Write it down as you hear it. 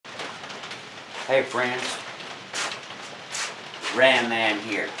Hey friends, Ram Man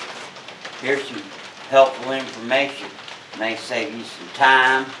here. Here's some helpful information. May save you some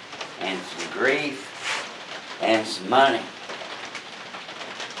time and some grief and some money.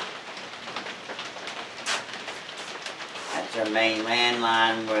 That's our main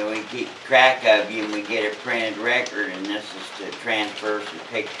landline where we keep track of you and we get a printed record, and this is to transfer some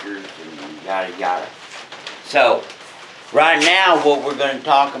pictures and yada yada. So, right now what we're going to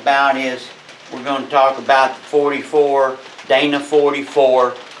talk about is we're going to talk about the 44, Dana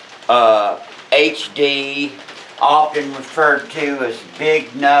 44 HD, often referred to as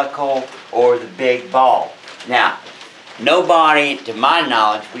Big Knuckle or the Big Ball. Now, nobody, to my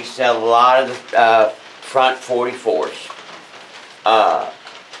knowledge, we sell a lot of the front 44s. I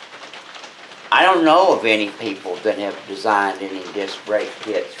don't know of any people that have designed any disc brake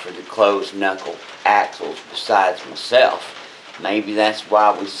kits for the closed knuckle axles besides myself. Maybe that's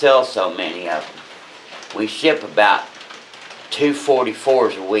why we sell so many of them. We ship about 2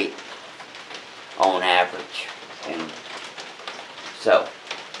 44s a week on average, and so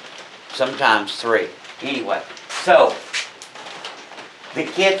sometimes 3. Anyway, so the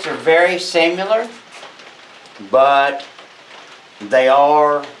kits are very similar, but they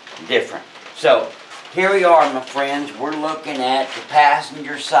are different. So here we are, my friends. We're looking at the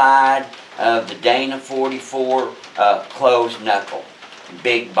passenger side of the Dana 44 closed knuckle,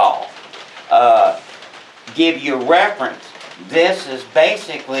 Big Ball. Give you a reference, this is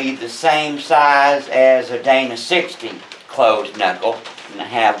basically the same size as a Dana 60 closed knuckle, and I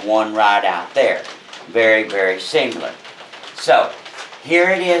have one right out there. Very, very similar. So here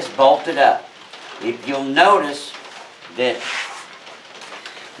it is bolted up. If you'll notice that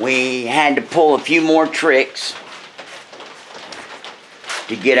we had to pull a few more tricks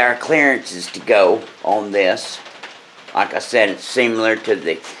to get our clearances to go on this. Like I said, it's similar to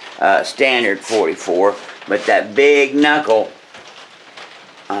the standard 44, but that Big Knuckle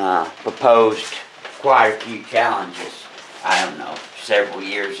proposed quite a few challenges. I don't know, several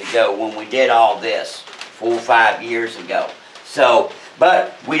years ago when we did all this, 4 or 5 years ago. So,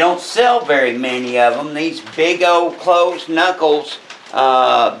 but we don't sell very many of them. These big old closed knuckles,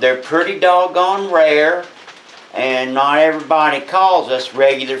 they're pretty doggone rare, and not everybody calls us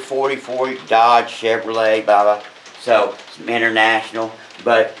regular 44 Dodge, Chevrolet, blah blah. So some international,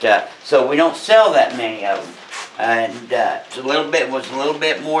 but so we don't sell that many of them, and it's was a little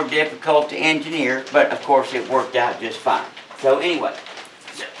bit more difficult to engineer, but of course it worked out just fine. So anyway,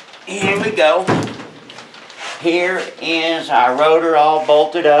 so here we go. Here is our rotor all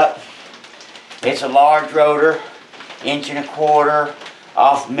bolted up. It's a large rotor, 1.25 inch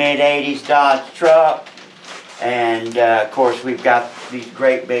off mid-80s Dodge truck, and of course we've got these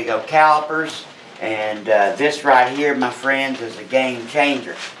great big old calipers, and this right here, my friends, is a game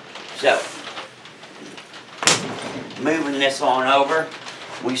changer. So moving this on over,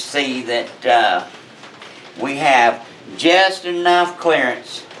 we see that we have just enough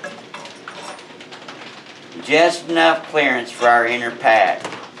clearance for our inner pad.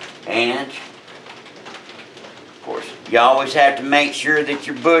 And of course you always have to make sure that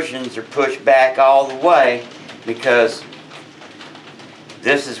your bushings are pushed back all the way, because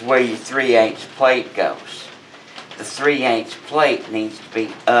this is where your 3/8 plate goes. The 3/8 plate needs to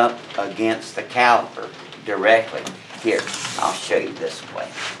be up against the caliper directly. Here, I'll show you this way.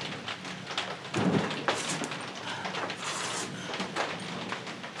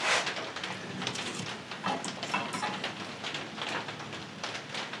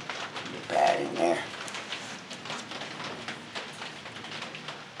 Get that in there.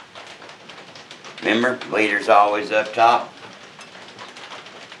 Remember, leader's always up top.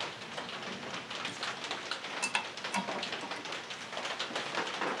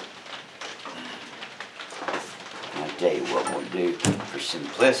 I'll tell you what we'll do for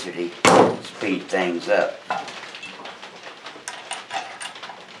simplicity, speed things up.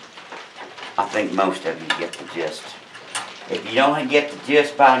 I think most of you get the gist. If you don't get the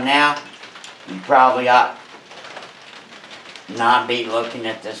gist by now, you probably ought not be looking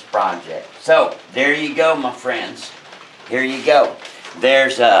at this project. So there you go, my friends. Here you go.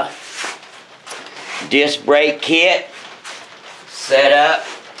 There's a disc brake kit set up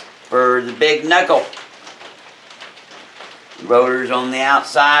for the Big Knuckle. Rotors on the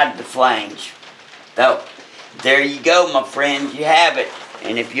outside, the flange. So there you go, my friends. You have it.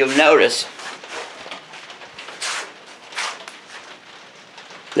 And if you'll notice,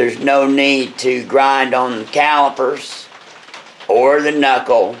 there's no need to grind on the calipers or the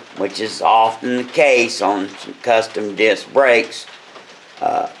knuckle, which is often the case on some custom disc brakes.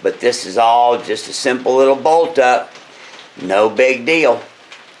 But this is all just a simple little bolt up. No big deal.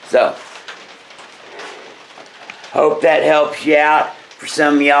 So, Hope that helps you out. For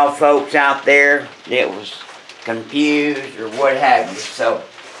some of y'all folks out there that was confused or what have you. So,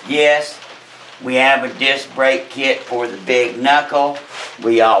 yes, we have a disc brake kit for the big Knuckle.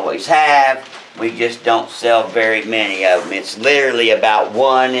 We always have. We just don't sell very many of them. It's literally about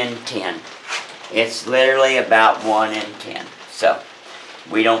 1 in 10. It's literally about 1 in 10. So,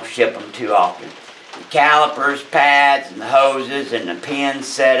 we don't ship them too often. The calipers, pads, and the hoses and the pins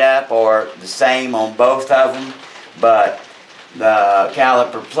set up are the same on both of them, but the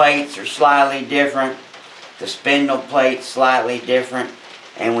caliper plates are slightly different, the spindle plate's slightly different,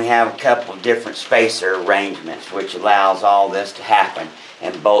 and we have a couple of different spacer arrangements which allows all this to happen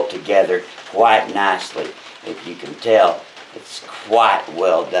and bolt together quite nicely. If you can tell, it's quite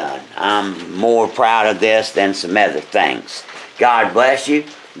well done. I'm more proud of this than some other things. God bless you.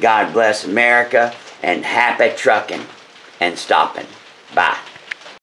 God bless America, and happy trucking and stopping. Bye.